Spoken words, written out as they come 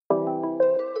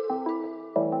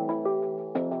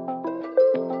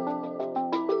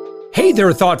Hey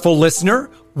there, thoughtful listener.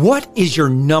 What is your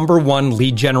number one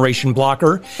lead generation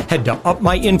blocker? Head to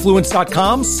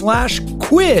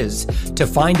upmyinfluence.com/quiz to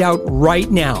find out right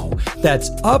now.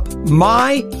 That's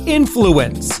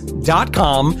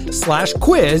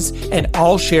upmyinfluence.com/quiz, and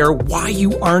I'll share why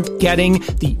you aren't getting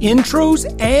the intros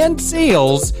and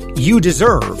sales you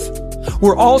deserve.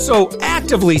 We're also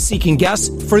actively seeking guests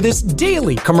for this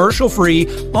daily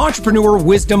commercial-free Entrepreneur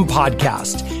Wisdom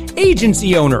podcast.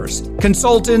 Agency owners,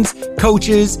 consultants,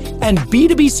 coaches, and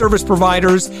B2B service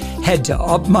providers, head to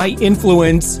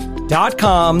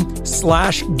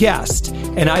upmyinfluence.com/guest.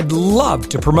 And I'd love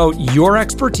to promote your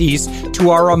expertise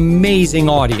to our amazing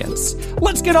audience.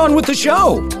 Let's get on with the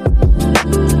show.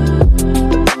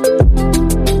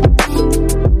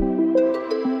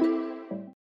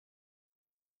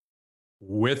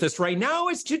 With us right now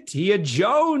is Jatia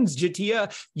Jones.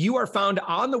 Jatia, you are found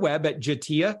on the web at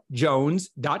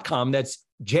jatiajones.com. That's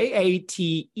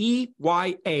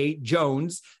JATEYA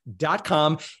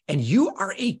Jones.com. And you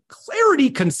are a clarity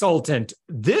consultant.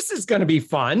 This is going to be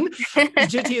fun.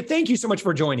 Jatia, thank you so much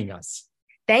for joining us.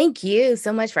 Thank you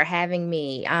so much for having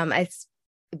me. It's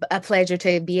a pleasure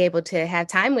to be able to have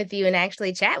time with you and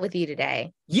actually chat with you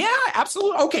today. Yeah,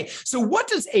 absolutely. Okay. So what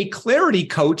does a clarity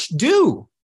coach do?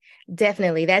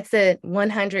 Definitely. That's a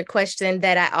 100 question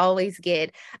that I always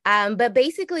get. But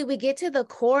basically, we get to the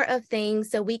core of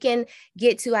things so we can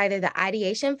get to either the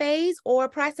ideation phase or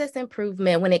process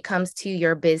improvement when it comes to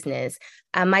your business.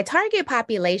 My target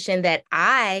population that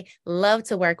I love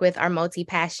to work with are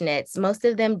multi-passionates. Most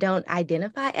of them don't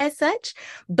identify as such,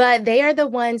 but they are the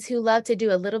ones who love to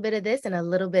do a little bit of this and a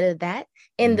little bit of that.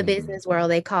 In the business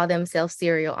world, they call themselves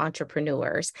serial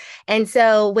entrepreneurs. And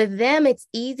so with them, it's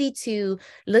easy to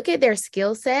look at their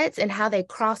skill sets and how they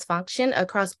cross-function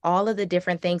across all of the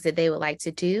different things that they would like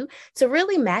to do to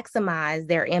really maximize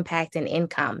their impact and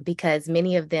income, because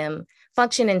many of them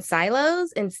function in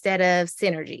silos instead of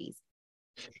synergies.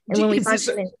 And when we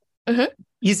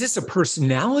is this a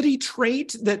personality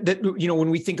trait that when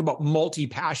we think about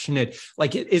multi-passionate,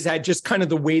 like, is that just kind of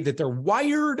the way that they're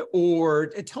wired? Or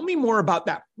tell me more about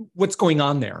that. What's going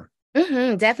on there?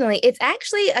 Definitely. It's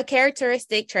actually a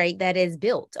characteristic trait that is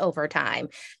built over time.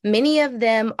 Many of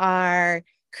them are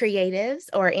creatives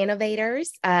or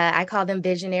innovators. I call them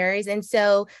visionaries. And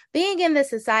so being in the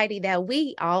society that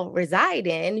we all reside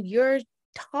in, you're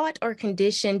taught or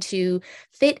conditioned to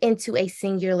fit into a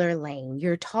singular lane.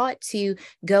 You're taught to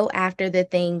go after the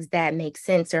things that make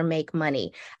sense or make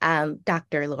money.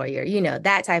 Doctor, lawyer,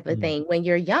 that type of thing when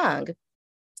you're young,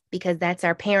 because that's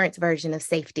our parents' version of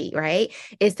safety, right?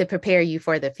 Is to prepare you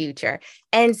for the future.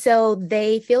 And so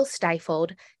they feel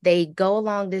stifled. They go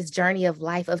along this journey of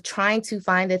life of trying to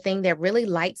find the thing that really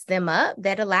lights them up,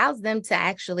 that allows them to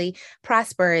actually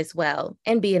prosper as well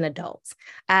and be an adult.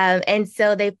 And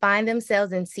so they find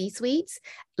themselves in C-suites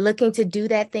looking to do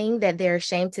that thing that they're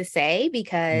ashamed to say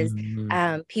because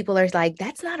people are like,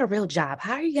 that's not a real job.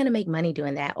 How are you going to make money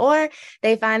doing that? Or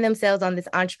they find themselves on this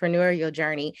entrepreneurial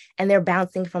journey and they're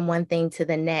bouncing from one thing to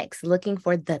the next, looking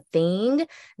for the thing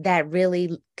that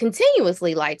really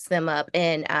continuously lights them up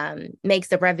and makes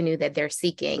the revenue that they're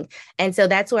seeking. And so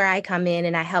that's where I come in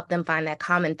and I help them find that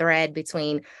common thread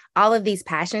between all of these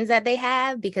passions that they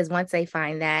have, because once they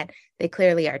find that, they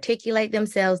clearly articulate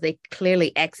themselves, they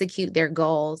clearly execute their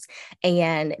goals,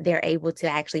 and they're able to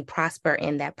actually prosper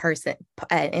in that purpose,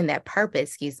 and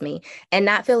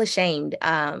not feel ashamed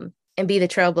and be the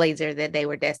trailblazer that they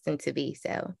were destined to be.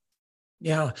 So.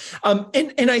 Yeah.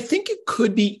 And I think it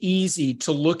could be easy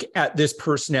to look at this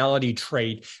personality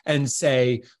trait and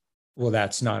say, well,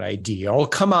 that's not ideal.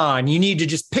 Come on, you need to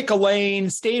just pick a lane,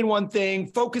 stay in one thing,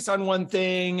 focus on one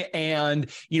thing, and,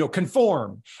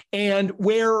 conform. And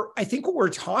where I think what we're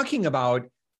talking about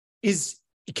is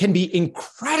it can be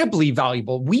incredibly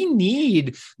valuable. We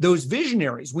need those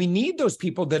visionaries. We need those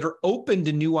people that are open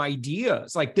to new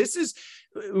ideas. Like, this is,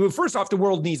 first off, the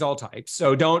world needs all types.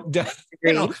 So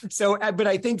but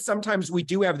I think sometimes we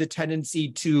do have the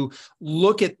tendency to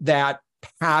look at that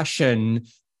passion,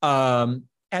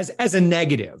 as a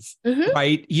negative,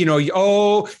 right?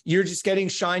 You're just getting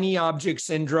shiny object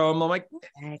syndrome. I'm like,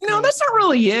 no, that's not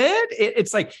really it.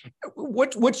 It's like,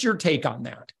 what's your take on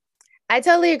that? I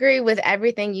totally agree with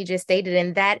everything you just stated.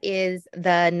 And that is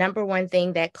the number one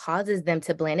thing that causes them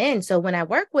to blend in. So when I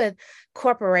work with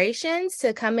corporations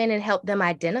to come in and help them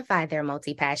identify their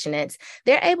multi-passionates,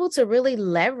 they're able to really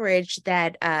leverage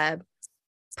that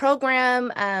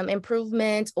program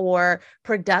improvement or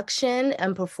production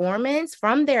and performance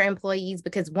from their employees,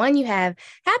 because one, you have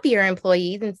happier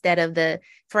employees instead of the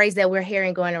phrase that we're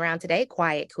hearing going around today,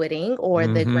 quiet quitting or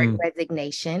the great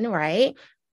resignation, right?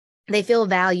 they feel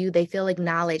valued, they feel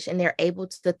acknowledged, and they're able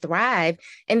to thrive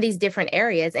in these different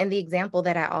areas. And the example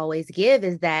that I always give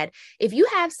is that if you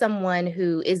have someone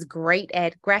who is great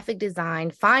at graphic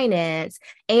design, finance,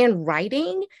 and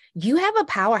writing, you have a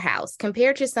powerhouse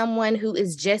compared to someone who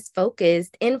is just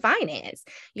focused in finance.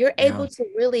 You're Yeah. able to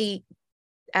really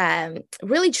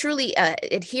truly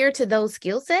adhere to those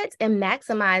skill sets and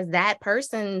maximize that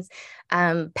person's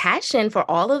passion for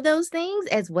all of those things,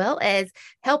 as well as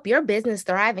help your business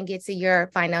thrive and get to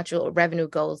your financial revenue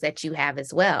goals that you have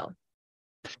as well.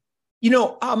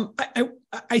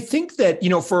 I think that,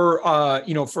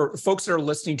 for folks that are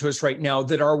listening to us right now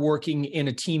that are working in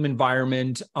a team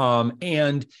environment,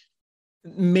 and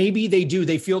maybe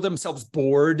they feel themselves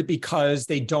bored because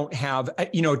they don't have,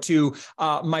 to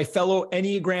my fellow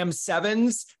Enneagram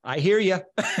sevens, I hear you.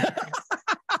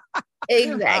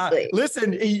 Exactly.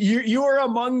 Listen, you are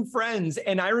among friends.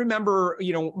 And I remember,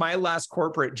 my last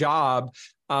corporate job,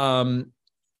 I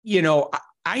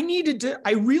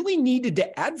really needed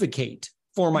to advocate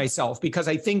for myself, because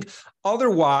I think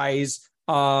otherwise,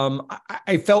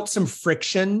 I felt some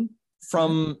friction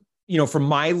from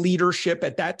my leadership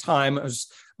at that time. I was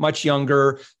much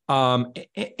younger. And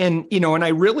I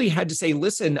really had to say,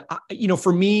 listen,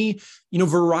 for me,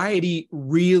 variety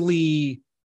really,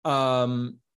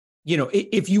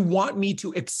 if you want me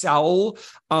to excel,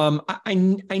 I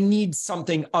need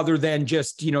something other than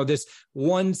just, this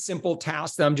one simple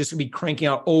task that I'm just gonna be cranking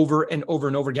out over and over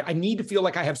and over again. I need to feel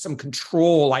like I have some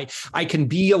control. I can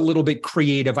be a little bit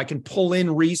creative. I can pull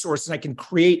in resources. I can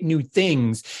create new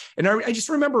things. And I just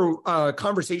remember a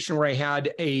conversation where I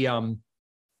had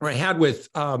with,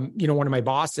 one of my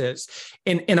bosses,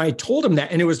 and I told him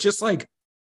that, and it was just like,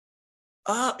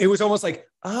 it was almost like,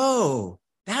 oh,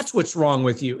 that's what's wrong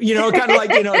with you, kind of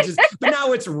like, but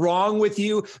now it's wrong with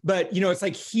you. But, it's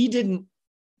like, he didn't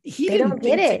think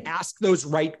to ask those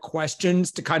right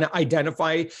questions to kind of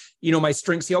identify, my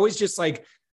strengths. He always just like,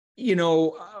 what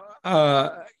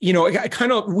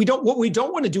we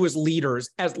don't want to do as leaders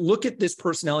as look at this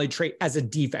personality trait as a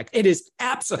defect. It is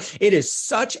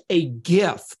such a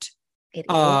gift.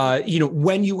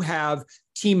 When you have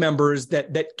team members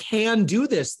that can do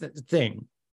this thing.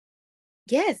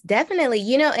 Yes,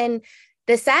 definitely. And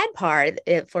the sad part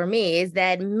for me is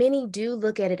that many do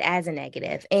look at it as a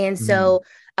negative. And so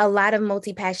a lot of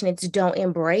multi-passionates don't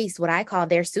embrace what I call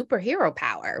their superhero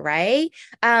power, right?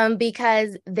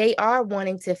 Because they are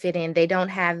wanting to fit in. They don't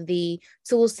have the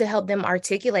tools to help them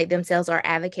articulate themselves or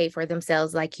advocate for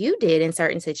themselves like you did in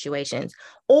certain situations.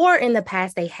 Or in the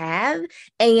past they have,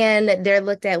 and they're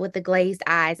looked at with the glazed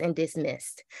eyes and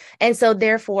dismissed. And so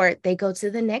therefore they go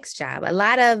to the next job. A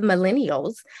lot of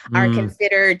millennials are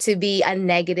considered to be a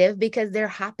negative because they're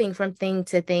hopping from thing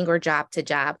to thing or job to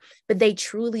job, but they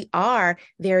truly are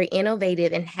very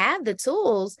innovative and have the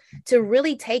tools to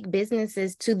really take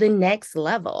businesses to the next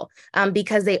level,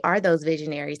 because they are those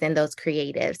visionaries and those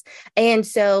creatives. And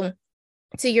so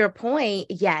to your point,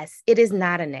 yes, it is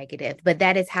not a negative, but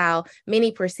that is how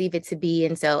many perceive it to be.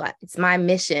 And so it's my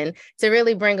mission to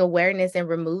really bring awareness and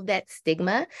remove that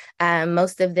stigma.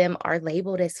 Most of them are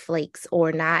labeled as flakes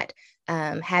or not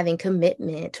having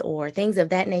commitment or things of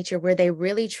that nature, where they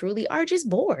really truly are just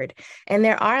bored. And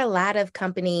there are a lot of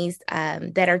companies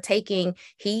that are taking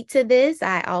heed to this.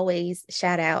 I always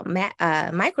shout out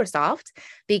Microsoft,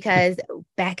 because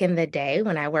back in the day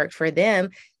when I worked for them,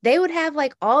 they would have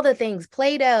like all the things,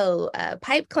 Play-Doh,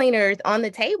 pipe cleaners on the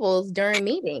tables during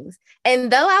meetings.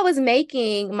 And though I was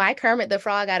making my Kermit the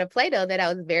Frog out of Play-Doh that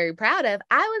I was very proud of,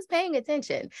 I was paying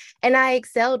attention, and I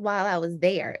excelled while I was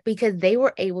there because they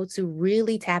were able to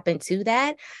really tap into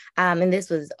that. And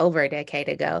this was over a decade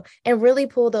ago, and really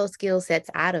pull those skill sets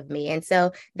out of me. And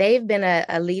so they've been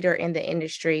a leader in the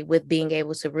industry with being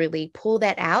able to really pull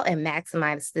that out and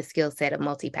maximize the skill set of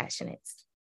multi-passionates.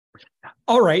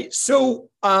 All right. So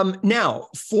now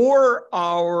for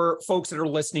our folks that are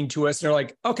listening to us, they're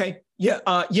like, okay,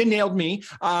 yeah, you nailed me.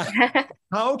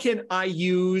 How can I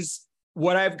use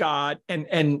what I've got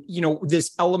and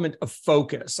this element of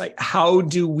focus? Like, how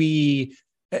do we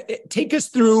take us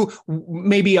through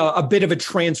maybe a bit of a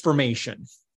transformation?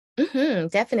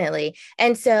 Definitely.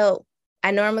 And so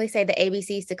I normally say the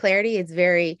ABCs to clarity. It's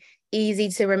very easy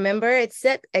to remember. It's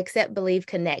accept, believe,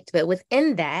 connect. But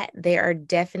within that, there are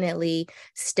definitely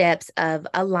steps of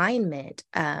alignment,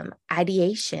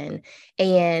 ideation,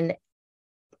 and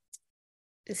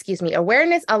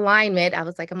awareness, alignment. I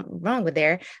was like, I'm wrong with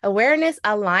there. Awareness,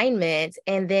 alignment,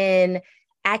 and then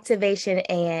activation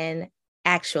and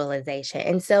Actualization.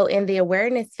 And so in the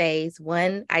awareness phase,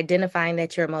 one, identifying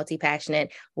that you're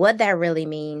multi-passionate, what that really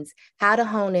means, how to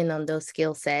hone in on those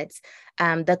skill sets,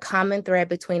 the common thread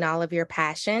between all of your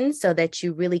passions so that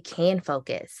you really can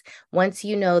focus. Once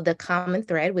you know the common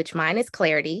thread, which mine is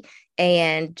clarity,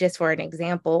 and just for an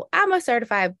example, I'm a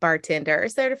certified bartender, a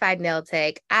certified nail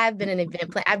tech. I've been an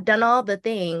event planner. I've done all the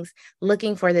things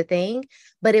looking for the thing,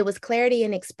 but it was clarity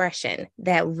and expression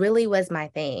that really was my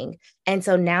thing. And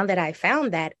so now that I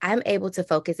found that, I'm able to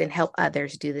focus and help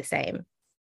others do the same.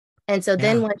 And so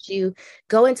then Yeah. once you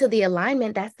go into the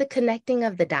alignment, that's the connecting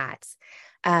of the dots.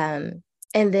 And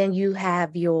then you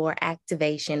have your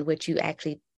activation, which you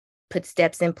actually put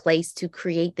steps in place to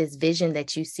create this vision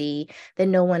that you see that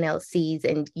no one else sees.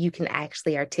 And you can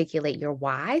actually articulate your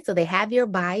why. So they have your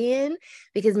buy-in,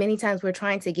 because many times we're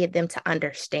trying to get them to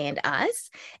understand us.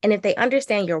 And if they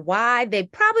understand your why, they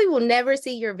probably will never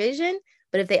see your vision.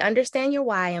 But if they understand your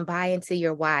why and buy into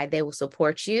your why, they will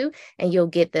support you and you'll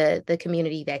get the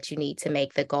community that you need to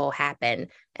make the goal happen.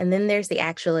 And then there's the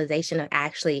actualization of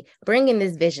actually bringing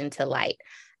this vision to light.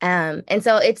 And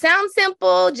so it sounds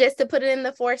simple just to put it in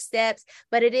the 4 steps,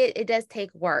 but it does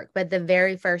take work. But the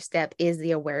very first step is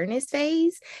the awareness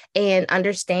phase and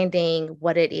understanding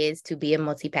what it is to be a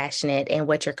multi-passionate and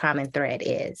what your common thread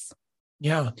is.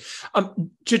 Yeah.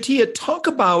 Jatia, talk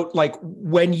about like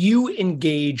when you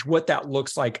engage, what that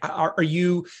looks like. Are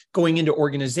you going into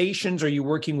organizations? Are you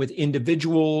working with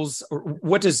individuals? Or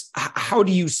how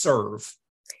do you serve?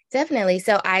 Definitely.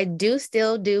 So I do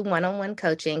still do one-on-one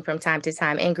coaching from time to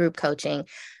time and group coaching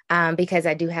because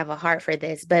I do have a heart for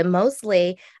this. But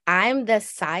mostly I'm the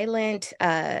silent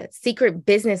secret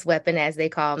business weapon, as they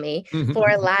call me, for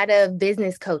a lot of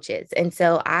business coaches. And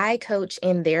so I coach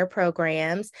in their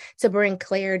programs to bring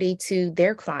clarity to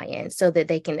their clients so that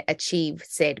they can achieve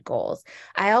said goals.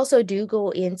 I also do go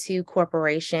into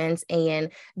corporations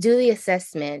and do the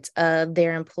assessment of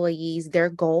their employees, their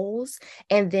goals,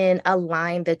 and then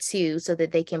align the two so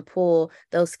that they can pull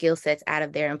those skill sets out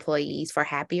of their employees for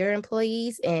happier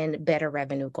employees and better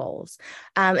revenue goals.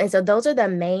 And so those are the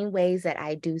main ways that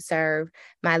I do serve.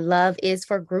 My love is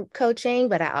for group coaching,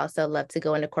 but I also love to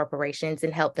go into corporations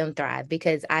and help them thrive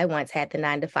because I once had the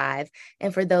 9 to 5.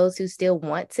 And for those who still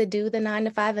want to do the 9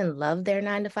 to 5 and love their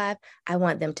 9 to 5, I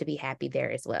want them to be happy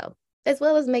there as well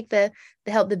as make the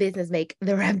help the business make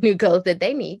the revenue goals that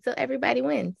they need. So everybody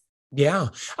wins. Yeah.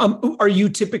 Are you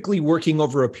typically working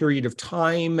over a period of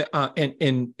time?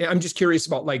 And I'm just curious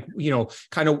about like,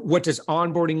 kind of what does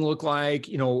onboarding look like?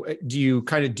 Do you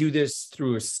kind of do this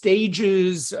through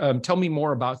stages? Tell me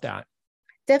more about that.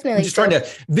 Definitely. I'm just trying to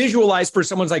visualize for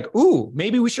someone's like, ooh,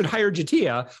 maybe we should hire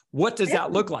Jatia. What does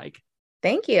that look like?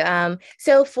 Thank you.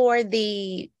 So for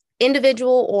the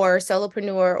individual or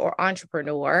solopreneur or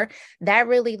entrepreneur, that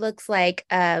really looks like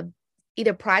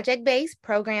either project-based,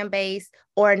 program-based,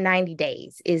 or 90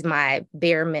 days is my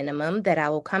bare minimum that I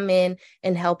will come in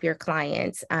and help your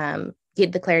clients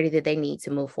get the clarity that they need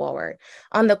to move forward.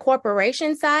 On the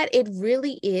corporation side, it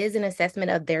really is an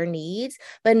assessment of their needs,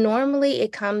 but normally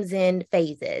it comes in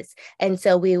phases. And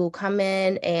so we will come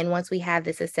in, and once we have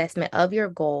this assessment of your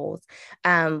goals,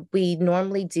 we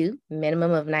normally do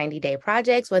minimum of 90-day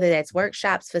projects, whether that's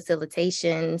workshops,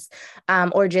 facilitations,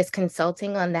 or just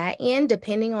consulting on that end,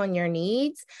 depending on your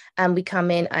needs. We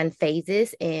come in on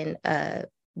phases and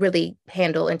really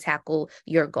handle and tackle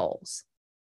your goals.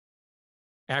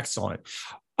 Excellent.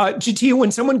 Jatia, when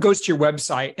someone goes to your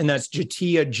website and that's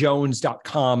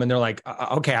jatiajones.com and they're like,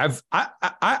 okay,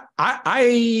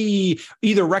 I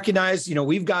either recognize,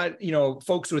 we've got,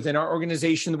 folks within our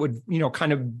organization that would,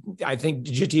 kind of, I think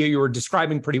Jatia, you were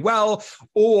describing pretty well,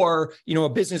 or, a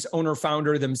business owner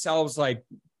founder themselves, like,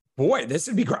 boy, this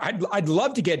would be great. I'd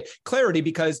love to get clarity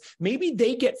because maybe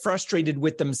they get frustrated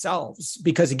with themselves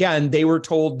because, again, they were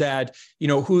told that,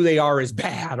 who they are is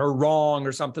bad or wrong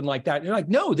or something like that. And you're like,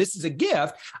 no, this is a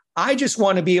gift. I just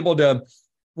want to be able to,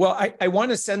 I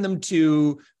want to send them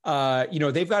to,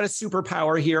 they've got a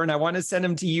superpower here and I want to send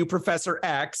them to you, Professor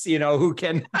X, who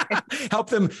can help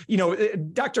them,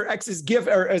 Dr. X's gift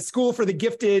or a school for the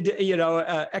gifted,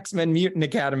 X-Men Mutant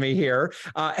Academy here,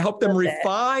 help them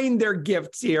refine their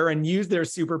gifts here and use their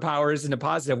superpowers in a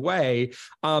positive way.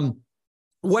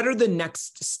 What are the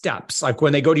next steps? Like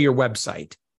when they go to your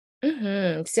website?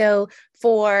 Mm-hmm. So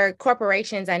for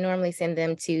corporations, I normally send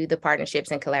them to the partnerships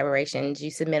and collaborations.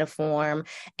 You submit a form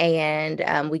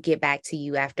and we get back to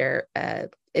you after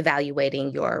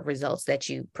evaluating your results that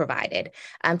you provided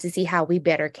to see how we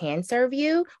better can serve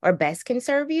you or best can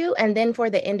serve you. And then for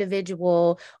the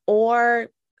individual or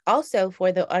also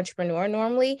for the entrepreneur,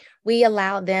 normally we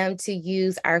allow them to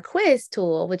use our quiz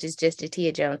tool, which is just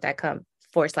jatiajones.com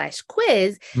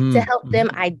quiz to help them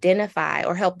identify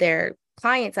or help their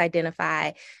clients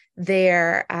identify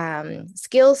their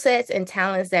skill sets and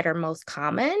talents that are most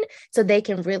common, so they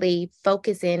can really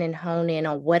focus in and hone in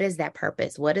on what is that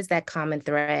purpose, what is that common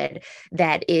thread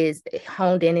that is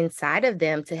honed in inside of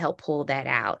them to help pull that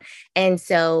out. And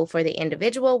so for the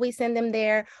individual, we send them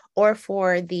there, or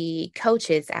for the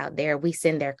coaches out there, we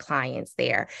send their clients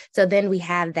there. So then we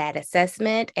have that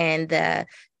assessment, and the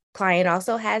client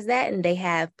also has that, and they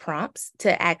have prompts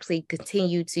to actually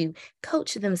continue to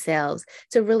coach themselves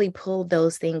to really pull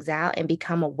those things out and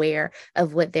become aware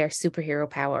of what their superhero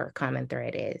power or common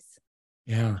thread is.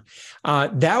 Yeah,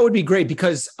 that would be great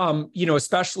because,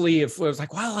 especially if it was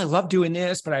like, well, I love doing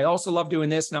this, but I also love doing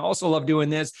this, and I also love doing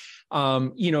this,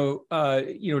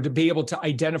 to be able to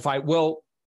identify, well,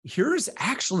 here's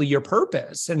actually your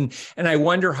purpose. And I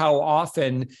wonder how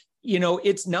often,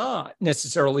 it's not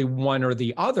necessarily one or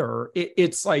the other.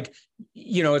 It's like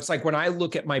when I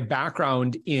look at my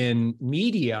background in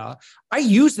media, I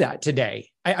use that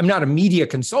today. I'm not a media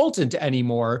consultant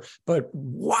anymore, but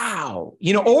wow,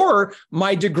 or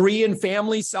my degree in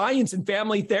family science and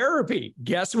family therapy.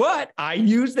 Guess what? I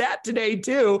use that today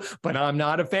too, but I'm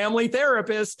not a family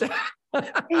therapist.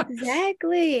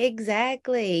 Exactly.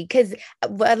 Because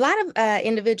a lot of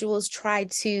individuals try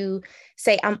to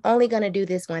say, I'm only going to do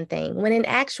this one thing, when in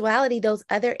actuality, those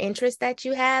other interests that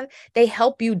you have, they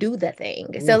help you do the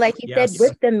thing. So like you said,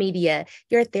 with the media,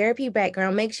 your therapy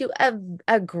background makes you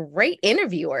a great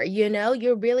interviewer.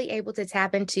 You're really able to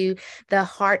tap into the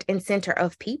heart and center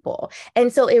of people.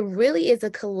 And so it really is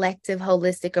a collective,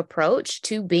 holistic approach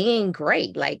to being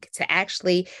great, like to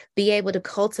actually be able to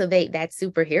cultivate that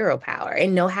superhero power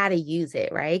and know how to use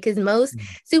it, right? Because most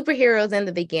superheroes in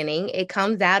the beginning, it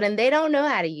comes out and they don't know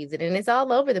how to use it, and it's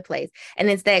all over the place. And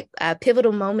it's that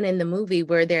pivotal moment in the movie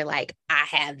where they're like, I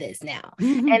have this now.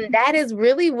 And that is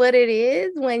really what it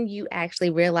is when you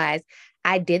actually realize,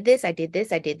 I did this, and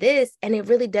it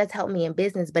really does help me in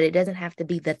business, but it doesn't have to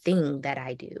be the thing that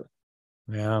I do.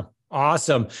 Yeah.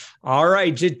 Awesome. All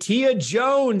right. Jatia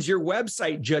Jones, your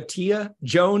website,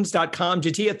 jatiajones.com.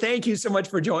 Jatia, thank you so much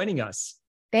for joining us.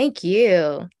 Thank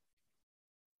you.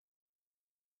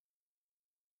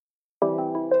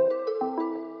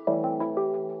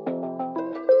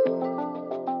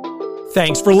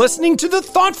 Thanks for listening to the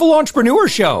Thoughtful Entrepreneur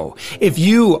Show. If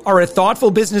you are a thoughtful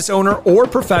business owner or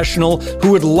professional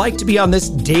who would like to be on this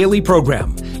daily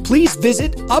program, please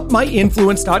visit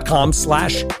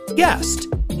upmyinfluence.com/guest.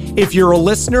 If you're a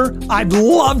listener, I'd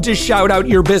love to shout out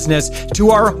your business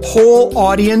to our whole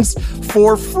audience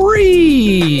for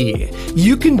free.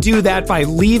 You can do that by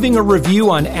leaving a review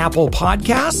on Apple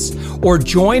Podcasts or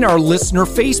join our listener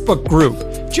Facebook group.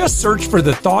 Just search for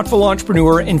The Thoughtful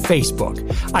Entrepreneur in Facebook.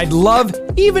 I'd love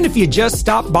even if you just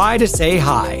stop by to say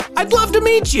hi. I'd love to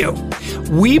meet you.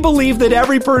 We believe that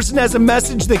every person has a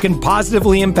message that can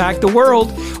positively impact the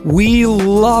world. We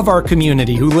love our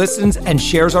community who listens and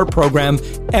shares our program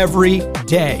every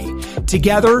day.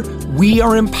 Together, we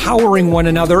are empowering one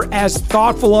another as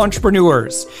thoughtful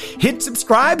entrepreneurs. Hit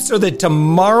subscribe so that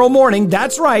tomorrow morning,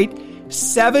 that's right,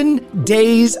 7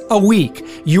 days a week,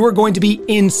 you are going to be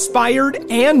inspired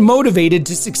and motivated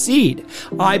to succeed.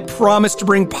 I promise to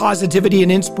bring positivity and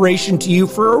inspiration to you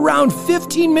for around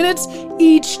 15 minutes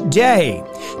each day.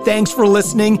 Thanks for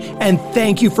listening, and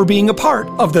thank you for being a part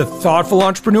of the Thoughtful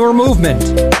Entrepreneur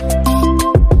Movement.